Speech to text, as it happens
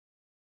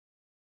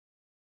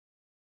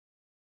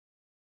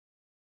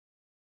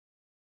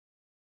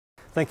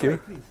Thank you.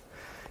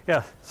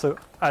 Yeah, so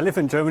I live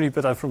in Germany,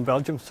 but I'm from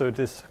Belgium, so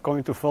this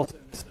coming to FOSDEM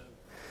is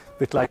a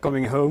bit like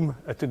coming home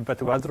to the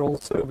better weather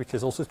also, which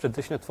is also a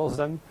tradition at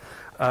FOSDEM.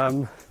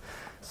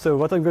 So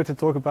what I'm going to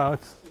talk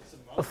about is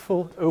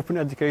mouthful open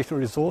educational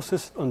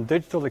resources on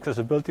digital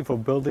accessibility for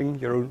building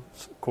your own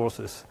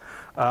courses.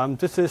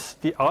 This is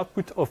the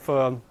output of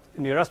an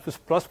Erasmus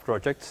Plus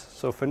project,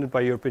 so funded by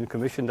the European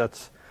Commission,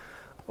 that's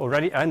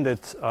already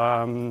ended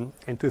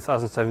in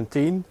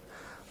 2017,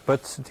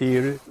 but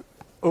the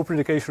open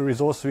educational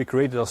resources we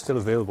created are still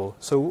available.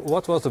 So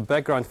what was the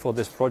background for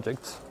this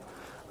project?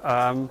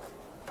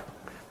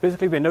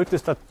 Basically, we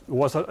noticed that there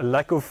was a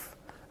lack of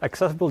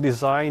accessible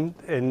design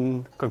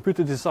in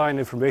computer design,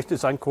 information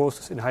design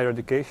courses in higher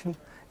education,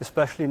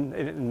 especially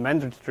in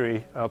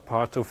mandatory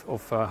part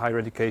of higher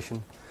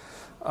education.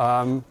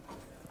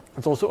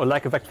 There's also a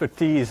lack of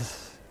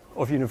expertise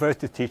of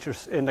university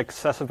teachers in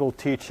accessible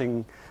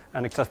teaching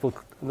and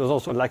there's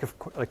also a lack of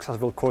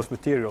accessible course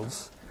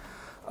materials.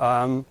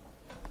 There's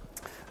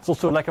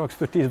also a lack of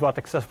expertise about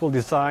accessible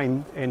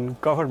design in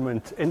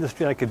government,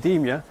 industry, and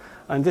academia,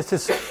 and this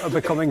is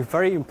becoming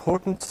very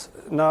important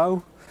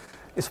now,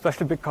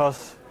 especially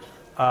because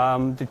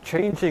the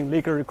changing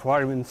legal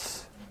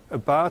requirements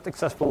about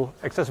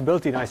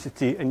accessibility in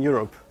ICT in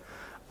Europe.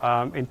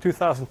 In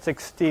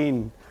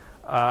 2016,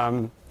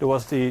 there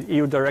was the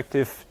EU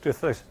Directive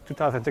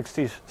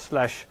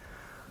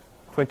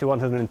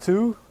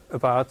 2016/2102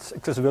 about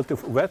accessibility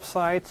of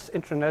websites,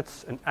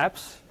 intranets, and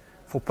apps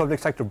for public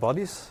sector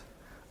bodies,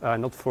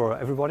 not for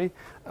everybody.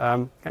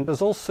 And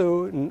there's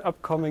also an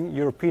upcoming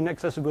European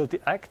Accessibility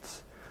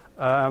Act.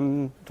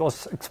 It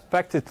was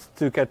expected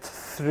to get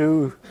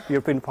through the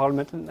European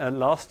Parliament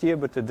last year,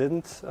 but it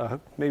didn't.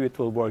 Maybe it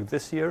will work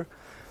this year.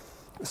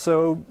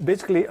 So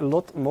basically, a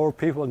lot more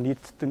people need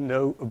to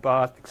know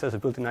about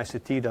accessibility in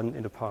ICT than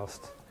in the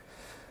past.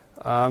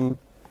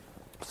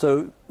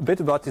 So a bit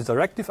about this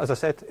directive. As I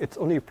said, it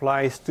only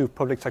applies to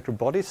public sector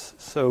bodies.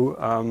 So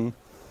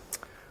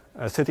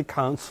city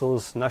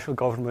councils, national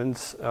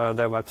governments,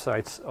 their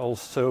websites,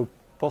 also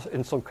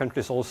in some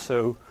countries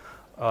also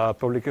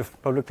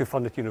publicly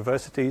funded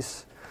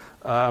universities.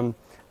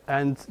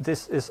 And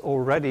this is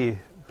already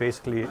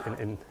basically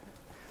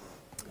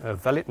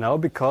valid now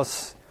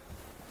because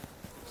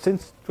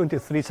since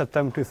 23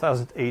 September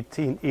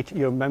 2018, each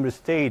EU member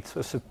state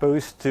was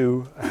supposed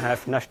to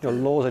have national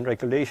laws and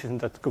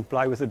regulations that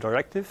comply with the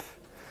directive,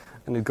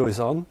 and it goes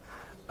on.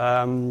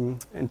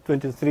 In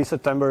 23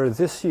 September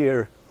this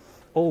year,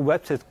 all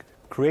websites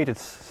created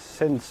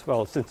since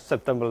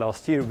September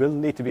last year will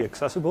need to be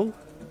accessible.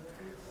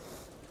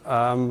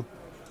 And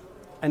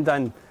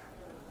then,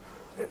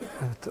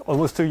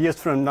 almost 2 years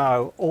from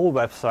now, all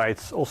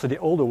websites, also the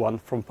older one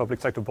from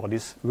public sector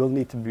bodies, will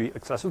need to be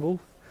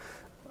accessible.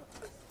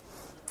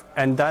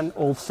 And then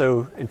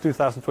also in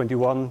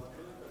 2021,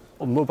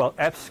 mobile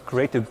apps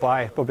created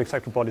by public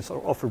sector bodies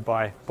or offered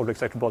by public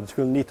sector bodies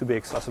will need to be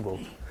accessible.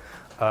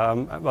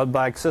 But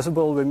by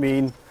accessible, we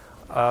mean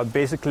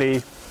basically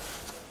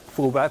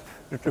full web.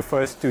 It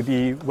refers to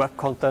the web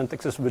content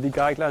accessibility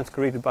guidelines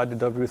created by the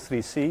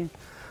W3C.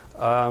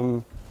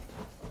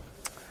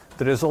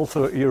 There is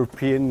also a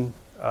European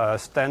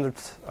standard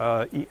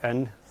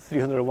EN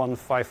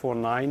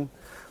 301549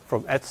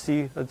 from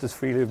ETSI that is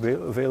freely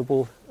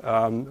available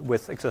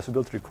with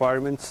accessibility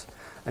requirements.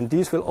 And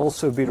these will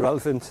also be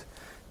relevant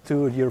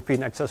to the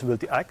European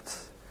Accessibility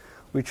Act,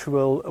 which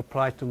will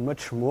apply to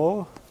much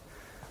more.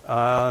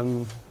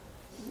 I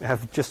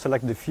have just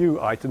selected a few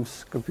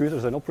items: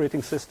 computers and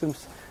operating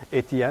systems,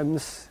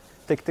 ATMs,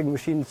 ticketing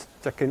machines,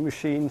 check-in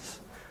machines,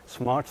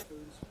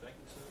 smartphones,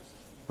 banking services,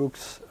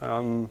 books.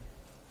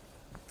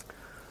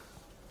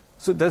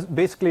 So there's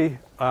basically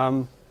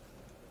a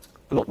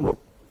lot more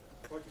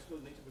projects will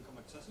need to become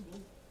accessible.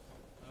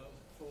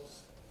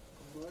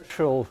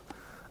 Commercial,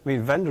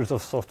 vendors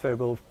of software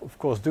will of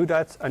course do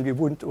that, and we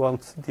wouldn't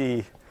want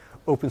the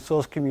open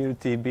source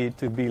community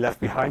to be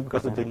left behind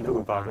because they didn't know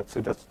about it.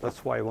 So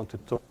that's why I want to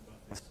talk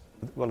about this,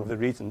 one of the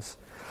reasons.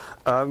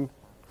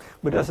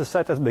 But as I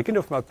said at the beginning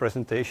of my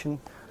presentation,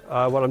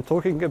 what I'm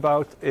talking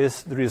about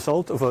is the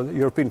result of a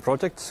European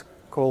project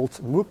called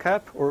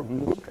MOOCAP, or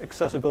MOOC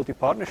Accessibility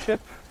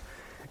Partnership.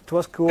 It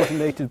was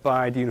coordinated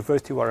by the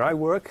university where I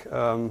work,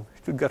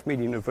 Stuttgart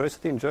Media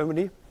University in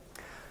Germany.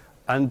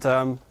 And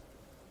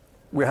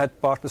we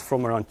had partners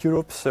from around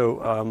Europe,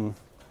 so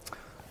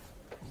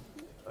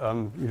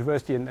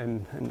University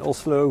in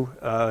Oslo,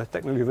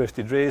 Technical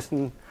University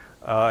Dresden,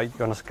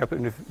 Johannes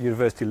Kepler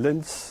University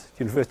Linz,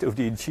 University of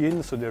the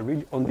Aegean, so they're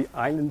really on the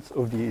islands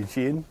of the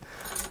Aegean,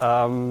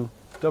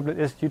 Dublin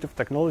Institute of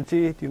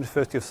Technology, the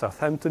University of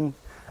Southampton,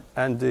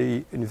 and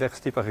the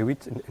Université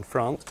Paris 8 in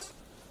France.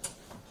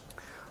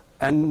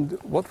 And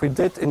what we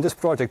did in this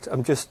project,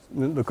 I'm just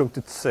not going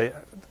to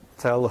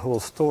tell the whole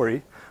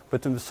story,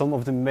 but some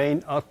of the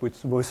main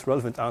outputs, the most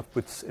relevant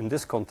outputs in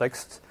this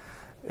context,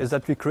 is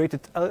that we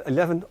created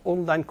 11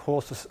 online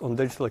courses on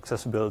digital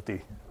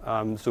accessibility.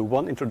 So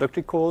one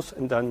introductory course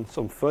and then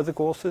some further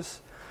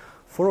courses.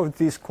 4 of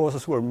these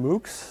courses were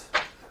MOOCs.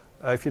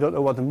 If you don't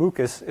know what a MOOC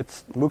is,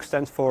 MOOC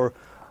stands for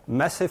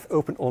massive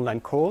open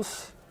online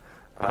course.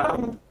 There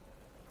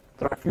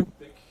are a few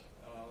big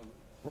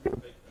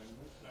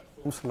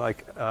platforms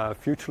like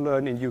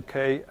FutureLearn in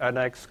UK,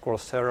 edX,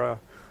 Coursera.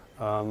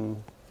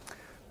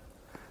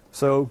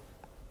 So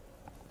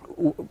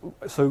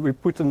we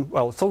put in,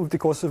 well, some of the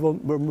courses were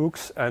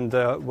MOOCs, and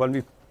when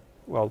we,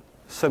 well,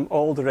 sum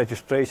all the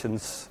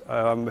registrations,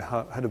 we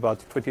had about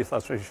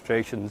 20,000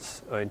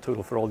 registrations in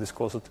total for all these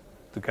courses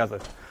together.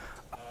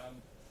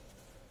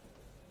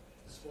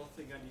 There's one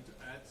thing I need to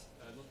add.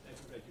 Not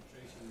every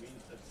registration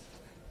means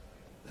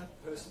that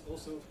person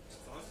also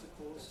starts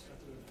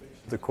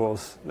the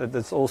course.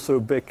 That's also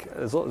big.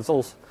 There's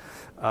also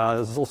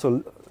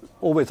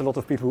always a lot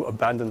of people who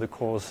abandon the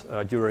course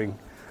during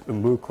a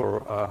MOOC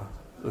or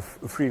a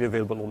freely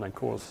available online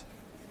course.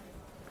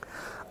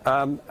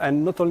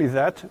 And not only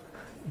that,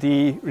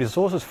 the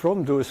resources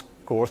from those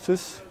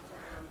courses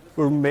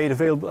were made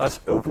available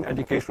as open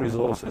educational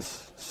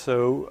resources.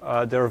 So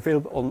they're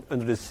available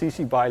under the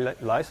CC BY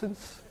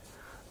license,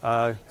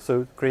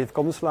 so Creative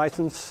Commons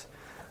license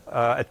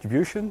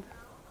attribution.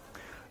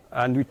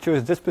 And we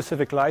chose this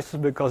specific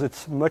license because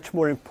it's much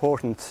more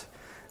important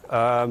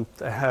to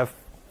have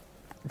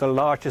the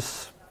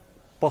largest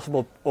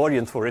possible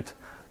audience for it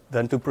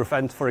than to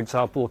prevent, for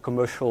example,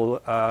 commercial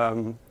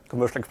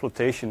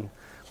exploitation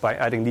by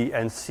adding the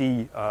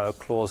NC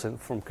clause in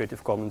from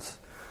Creative Commons.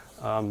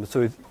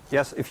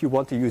 Yes, if you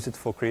want to use it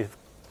for creative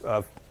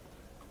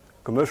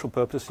commercial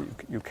purpose,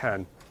 you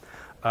can.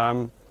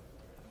 You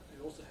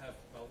also have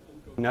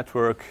a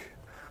network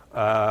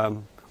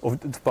of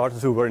the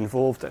partners who were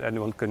involved, and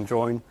anyone can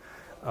join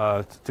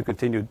to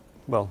continue,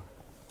 well,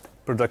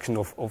 production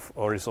of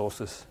our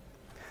resources.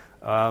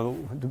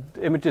 The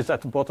images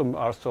at the bottom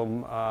are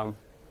some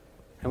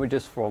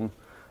images from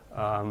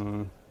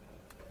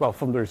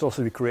from the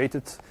resources we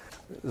created,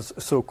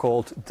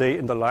 so-called day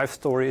in the life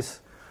stories.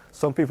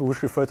 Some people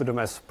would refer to them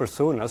as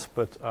personas,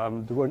 but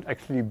they weren't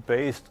actually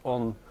based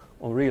on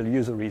real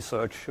user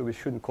research, so we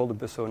shouldn't call them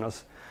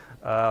personas.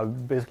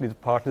 Basically, the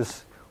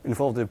partners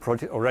involved in the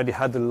project already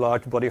had a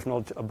large body of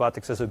knowledge about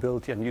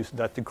accessibility and used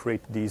that to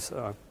create these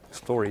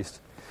stories.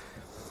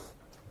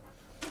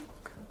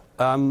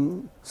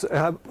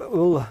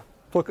 We'll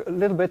talk a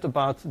little bit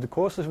about the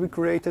courses we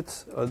created.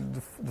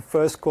 The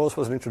first course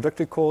was an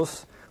introductory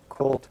course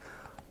called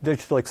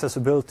Digital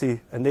Accessibility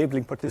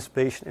Enabling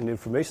Participation in the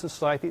Information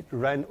Society. It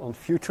ran on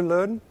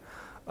FutureLearn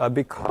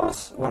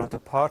because one of the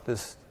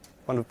partners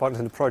in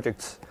the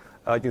project,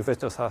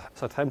 University of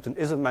Southampton,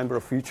 is a member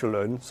of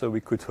FutureLearn, so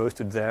we could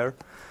host it there.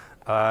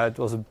 It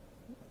was a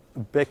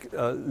big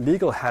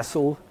legal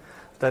hassle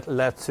that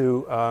led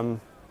to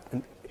an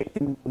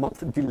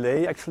 18-month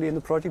delay actually in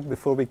the project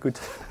before we could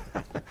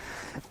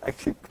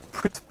actually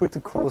put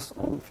the course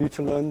on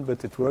FutureLearn,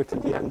 but it worked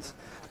in the end.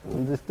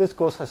 And this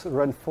course has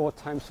run 4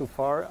 times so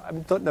far. I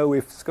don't know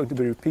if it's going to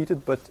be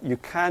repeated, but you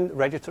can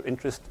register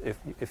interest if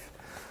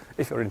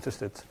you're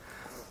interested.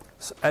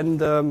 And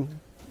the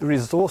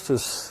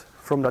resources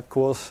from that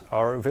course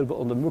are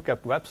available on the MOOCAP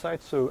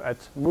website, so at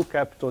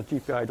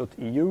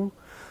moocap.gpi.eu.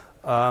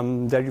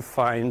 There you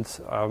find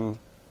a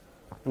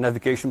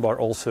navigation bar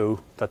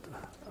also that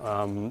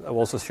I'll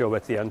also show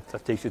at the end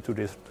that takes you to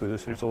these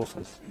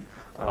resources.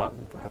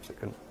 Perhaps I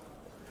can.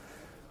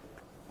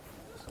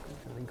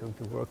 Is it going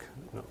to work?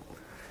 No.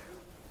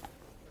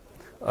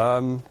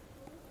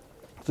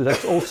 So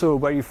that's also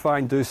where you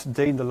find those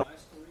day in the life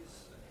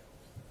stories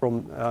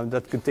from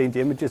that contain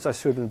the images I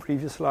showed in the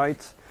previous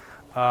slides.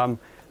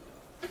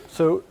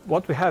 So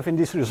what we have in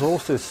these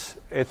resources,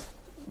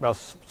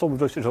 some of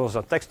those resources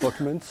are text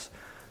documents.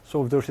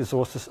 Some of those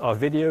resources are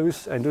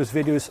videos, and those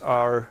videos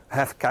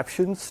have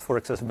captions for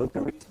accessibility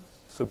reasons.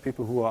 So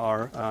people who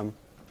are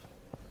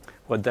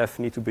deaf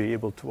need to be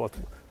able to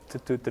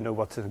know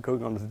what's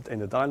going on in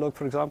the dialogue,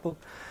 for example.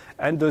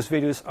 And those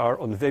videos are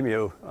on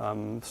Vimeo.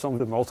 Some of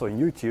them are also on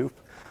YouTube.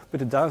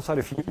 But the downside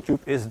of YouTube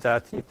is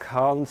that you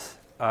can't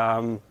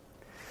download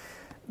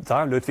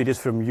videos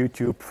from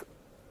YouTube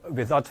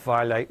without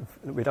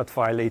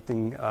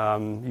violating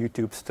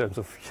YouTube's terms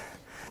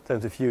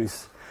of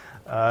use.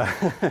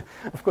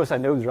 Of course, I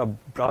know there are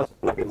browser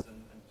plugins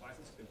and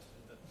Python scripts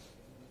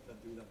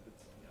that do that, but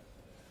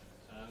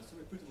yeah. So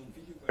we put it on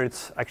video where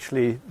it's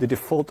actually the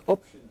default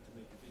option to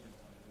make a video.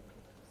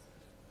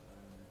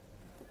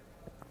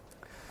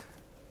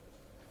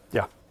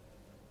 Yeah.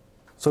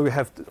 So we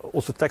have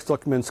also text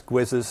documents,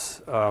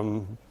 quizzes.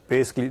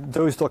 Basically,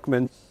 those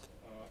documents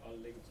are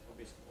linked, are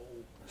basically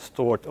all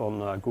stored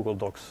on Google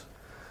Docs.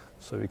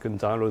 So you can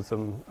download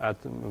them,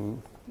 add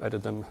them,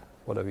 edit them,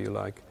 whatever you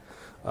like.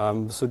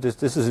 So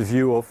this is a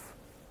view of,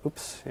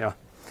 oops, yeah,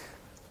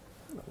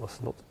 that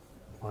was not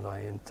what I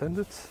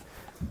intended.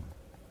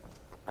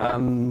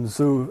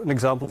 So an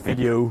example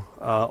video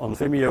on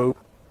Vimeo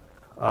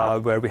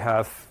where we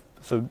have,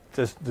 so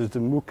the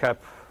MOOCAP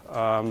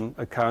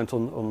account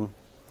on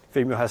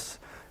Vimeo has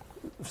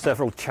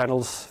several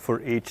channels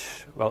for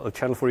each, a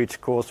channel for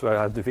each course where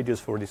I have the videos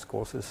for these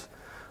courses.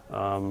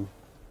 So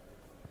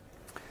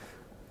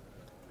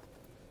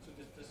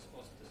this is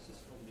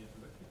from the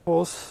introductory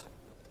course.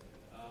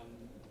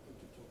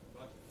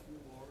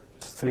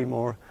 three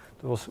more.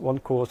 There was one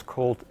course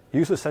called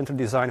User-Centered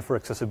Design for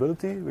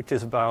Accessibility, which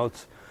is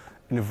about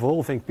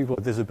involving people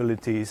with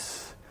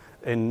disabilities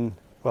in,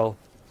 well,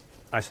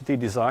 ICT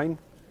design.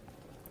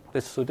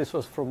 So this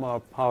was from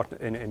our partner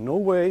in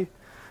Norway.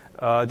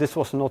 This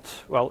was not,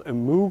 well, a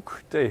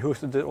MOOC. They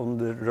hosted it on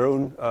their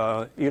own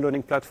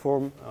e-learning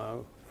platform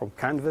from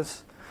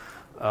Canvas.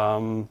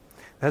 It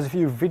has a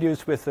few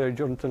videos with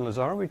Jonathan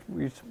Lazar,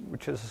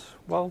 which is,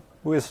 well,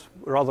 who is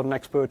rather an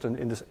expert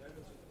in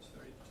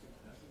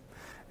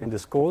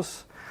this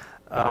course.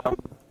 So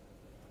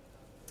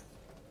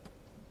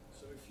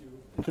if you're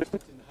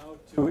interested in how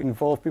to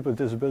involve people with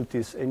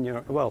disabilities in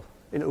your, well,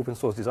 in open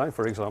source design,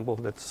 for example,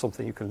 that's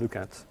something you can look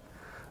at.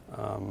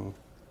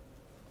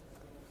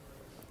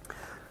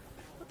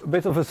 A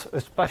bit of a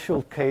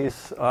special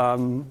case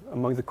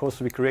among the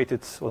courses we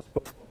created was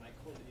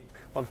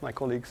one of my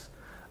colleagues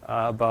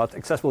about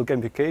accessible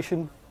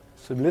gamification.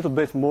 So a little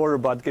bit more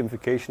about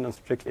gamification than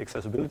strictly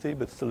accessibility,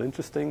 but still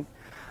interesting.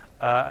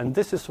 And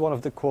this is one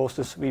of the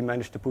courses we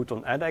managed to put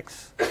on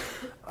edX,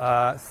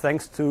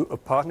 thanks to a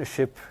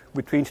partnership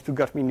between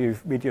Stuttgart Media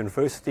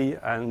University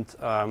and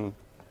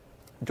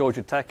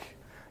Georgia Tech.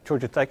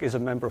 Georgia Tech is a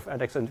member of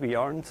edX and we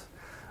aren't.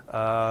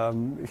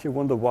 If you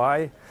wonder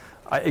why,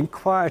 I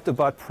inquired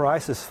about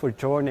prices for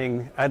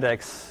joining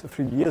edX a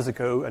few years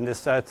ago, and they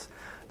said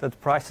that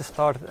prices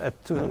started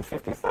at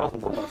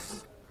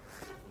 $250,000.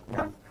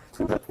 Yeah.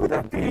 So that would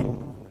have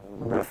been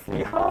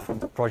roughly half of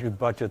the project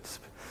budget.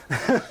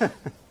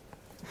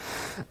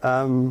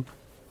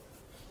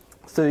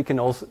 So you can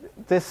also,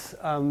 this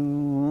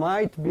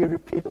might be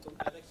repeated on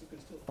edX, you can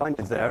still find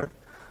it there.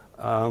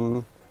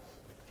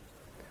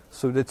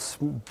 So it's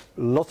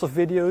lots of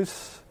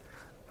videos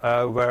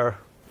where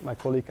my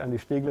colleague Andy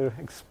Stiegler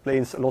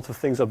explains a lot of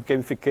things of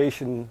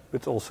gamification,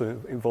 but also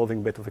involving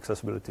a bit of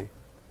accessibility.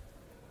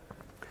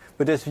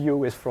 But this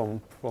view is from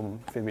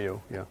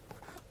Vimeo, yeah.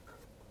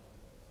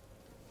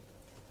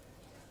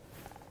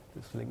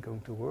 Is this link going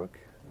to work?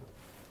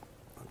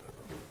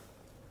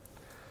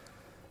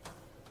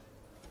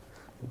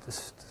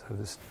 This has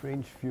a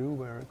strange view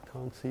where I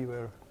can't see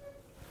where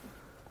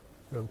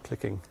I'm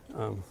clicking.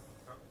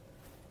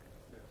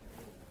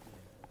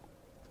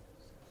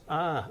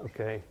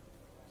 Okay.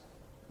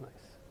 Nice.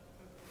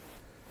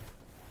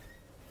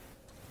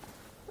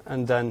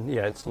 And then,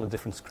 yeah, it's on a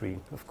different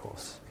screen, of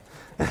course.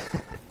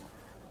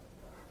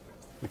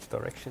 Which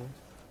direction?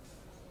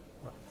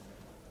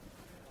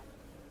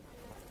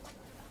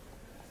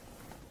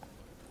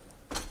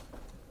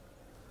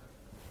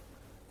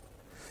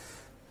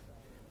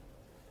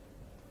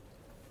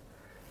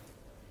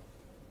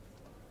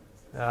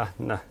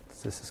 No,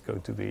 this is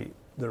going to be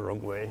the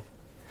wrong way.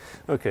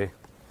 Okay.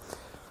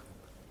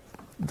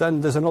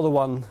 Then there's another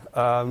one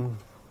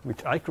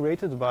which I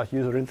created about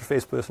user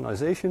interface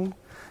personalization.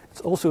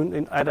 It's also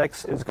in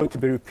edX. It's going to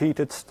be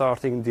repeated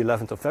starting the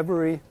 11th of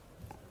February.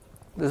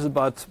 This is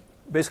about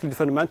basically the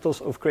fundamentals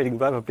of creating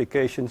web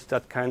applications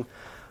that can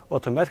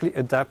automatically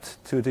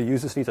adapt to the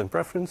user's needs and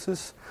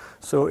preferences.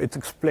 So it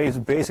explains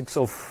the basics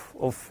of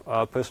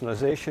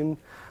personalization.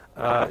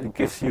 It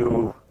gives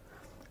you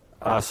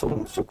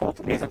some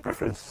so-called needs and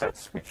preference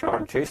sets, which are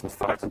JSON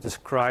files that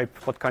describe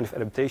what kind of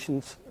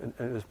adaptations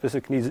a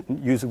specific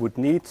user would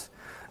need.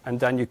 And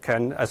then you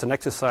can, as an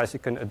exercise, you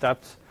can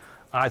adapt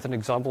either an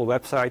example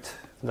website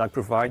that I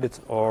provided,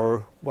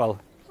 or, well,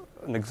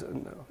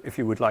 if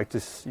you would like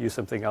to use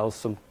something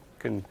else, you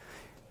can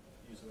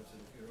use a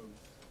website of your own.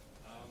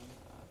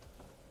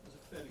 It's a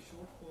fairly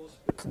short course,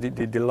 but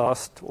the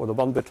last, or the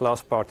one bit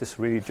last part is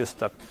really just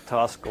that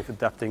task of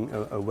adapting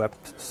a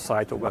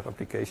website or web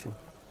application.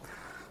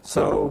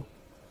 So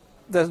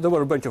there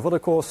were a bunch of other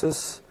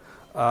courses.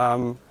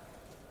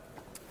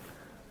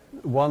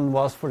 One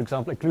was, for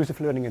example,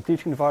 inclusive learning and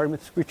teaching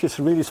environments, which is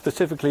really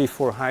specifically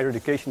for higher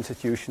education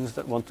institutions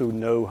that want to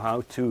know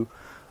how to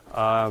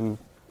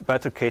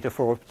better cater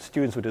for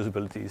students with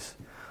disabilities.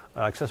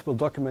 Accessible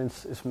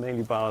documents is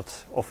mainly about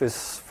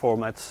Office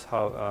formats,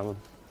 how,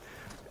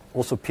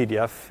 also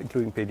PDF,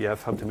 including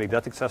PDF, how to make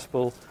that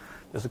accessible.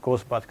 There's a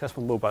course about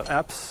accessible mobile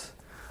apps,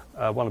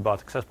 one about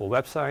accessible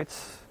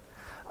websites.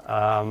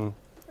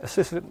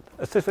 Assistive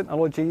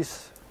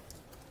technologies,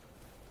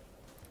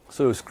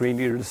 so screen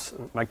readers,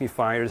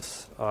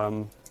 magnifiers,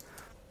 many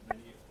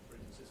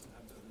operating systems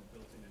have them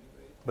built in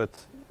anyway, but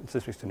it's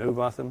interesting to know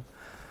about them.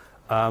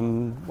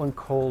 One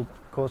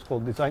course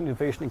called Design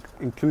Innovation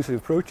Inclusive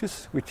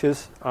Approaches, which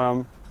is but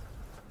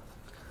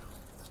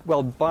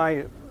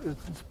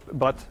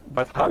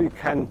how you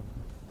can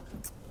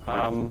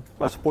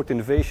support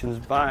innovations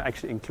by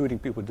actually including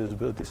people with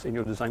disabilities in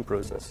your design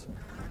process.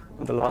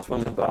 And the last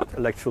one is about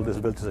intellectual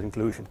disabilities and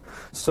inclusion.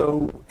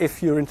 So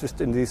if you're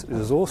interested in these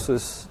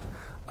resources,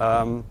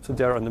 so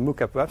they're on the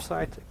MOOCAP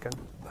website. I can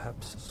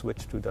perhaps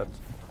switch to that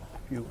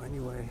view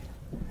anyway.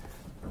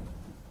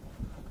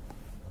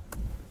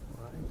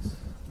 Right.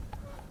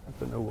 I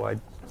don't know why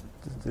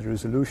the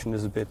resolution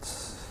is a bit...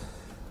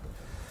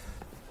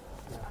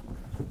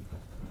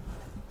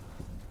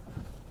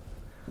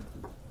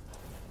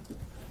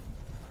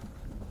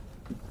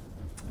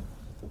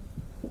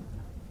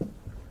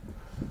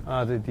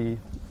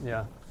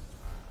 Yeah.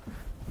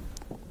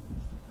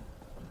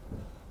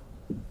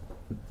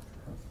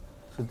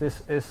 So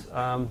this is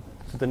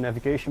the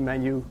navigation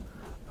menu.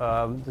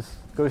 This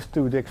goes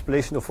to the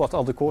explanation of what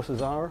all the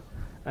courses are,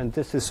 and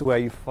this is where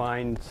you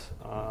find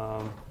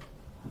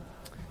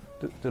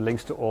the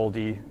links to all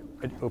the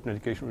open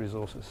education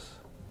resources.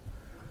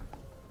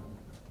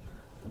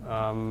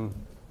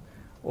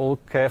 All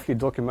carefully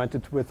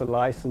documented with a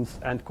license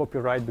and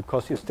copyright,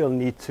 because you still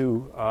need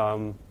to,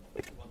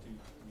 if you want to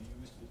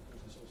reuse the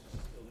resources, you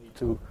still need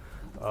to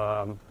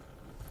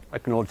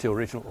acknowledge the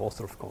original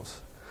author, of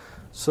course.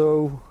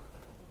 So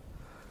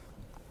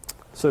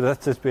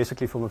that's it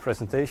basically for my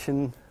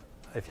presentation.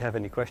 If you have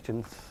any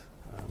questions.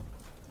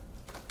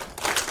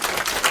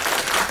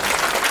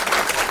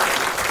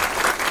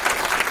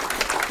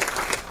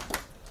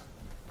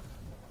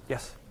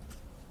 Yes?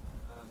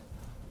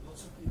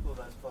 Lots of people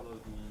that follow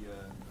the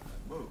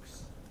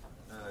MOOCs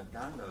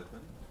download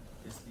them.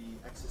 Is the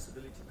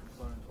accessibility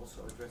component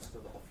also addressed for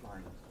the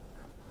offline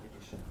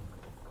edition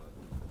of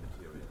the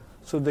material?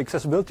 So the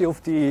accessibility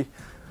of the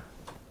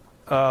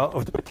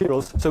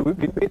materials, so we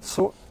made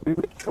sure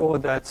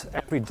that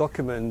every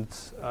document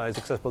is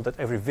accessible, that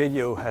every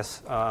video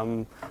has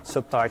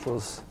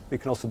subtitles. We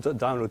can also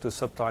download the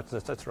subtitles,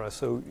 etc.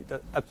 So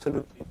that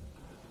absolutely,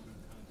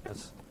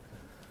 yes.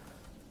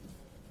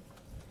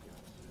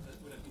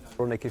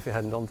 Ironic if you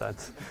hadn't done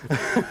that.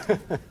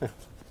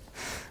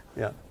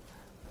 Yeah.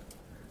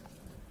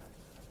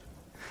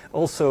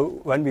 Also,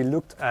 when we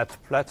looked at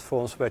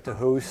platforms where to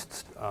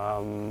host the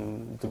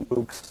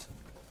MOOCs,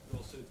 we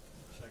also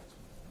checked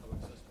how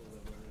accessible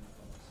they were in the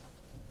past.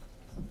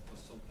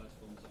 Because some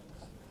platforms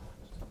aren't.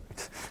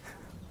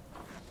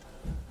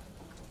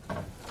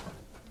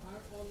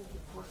 Are all of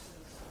the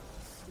courses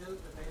still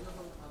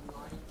available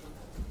online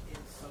in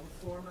some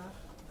format?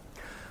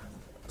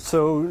 So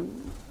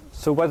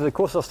whether the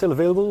courses are still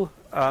available,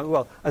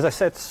 well, as I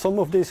said, some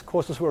of these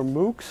courses were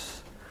MOOCs,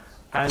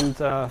 and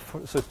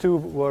so 2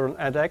 were on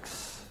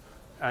edX,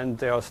 and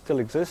they are still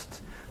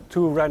exist.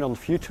 2 ran on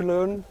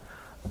FutureLearn.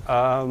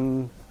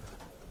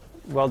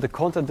 Well, the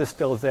content is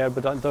still there,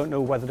 but I don't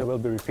know whether they will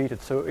be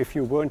repeated. So if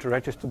you weren't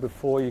registered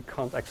before, you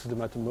can't access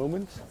them at the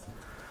moment.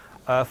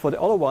 For the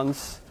other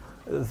ones,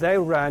 they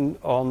ran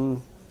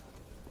on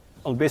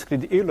basically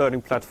the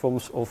e-learning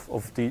platforms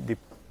of the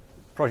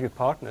project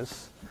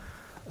partners.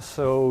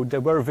 So they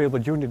were available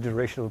during the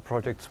duration of the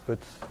project, but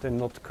they're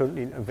not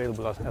currently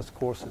available as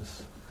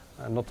courses,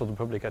 not to the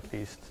public at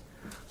least.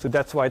 So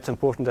that's why it's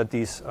important that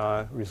these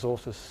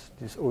resources,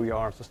 these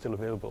OERs, are still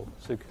available.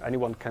 So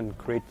anyone can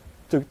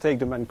take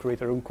them and create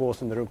their own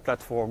course on their own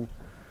platform.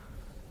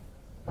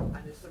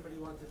 And if somebody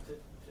wanted to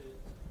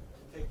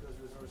take those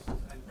resources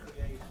and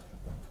create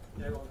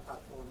their own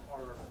platform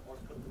or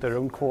their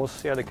own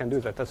course, yeah, they can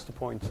do that. That's the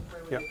point.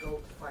 Where would yeah. they go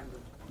to find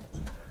them?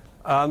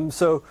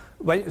 So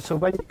when you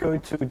go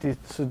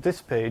to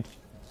this page,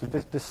 so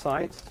this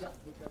site, Yeah.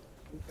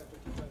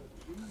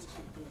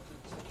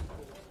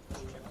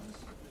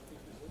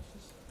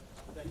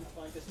 then you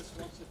find this is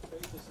page.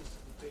 This is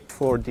the page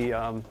for the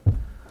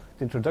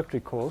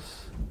introductory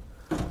course,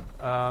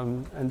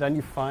 and then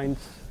you find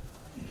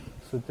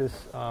this.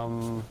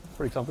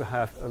 For example,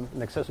 have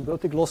an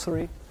accessibility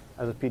glossary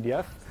as a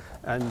PDF,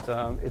 and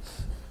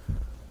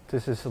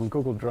this is on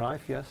Google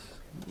Drive. Yes.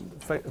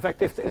 In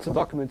fact, if it's a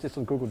document, it's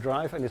on Google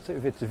Drive, and if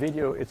it's a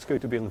video, it's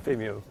going to be on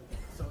Vimeo.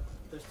 So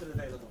they're still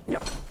available? Yeah,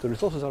 the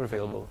resources are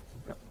available.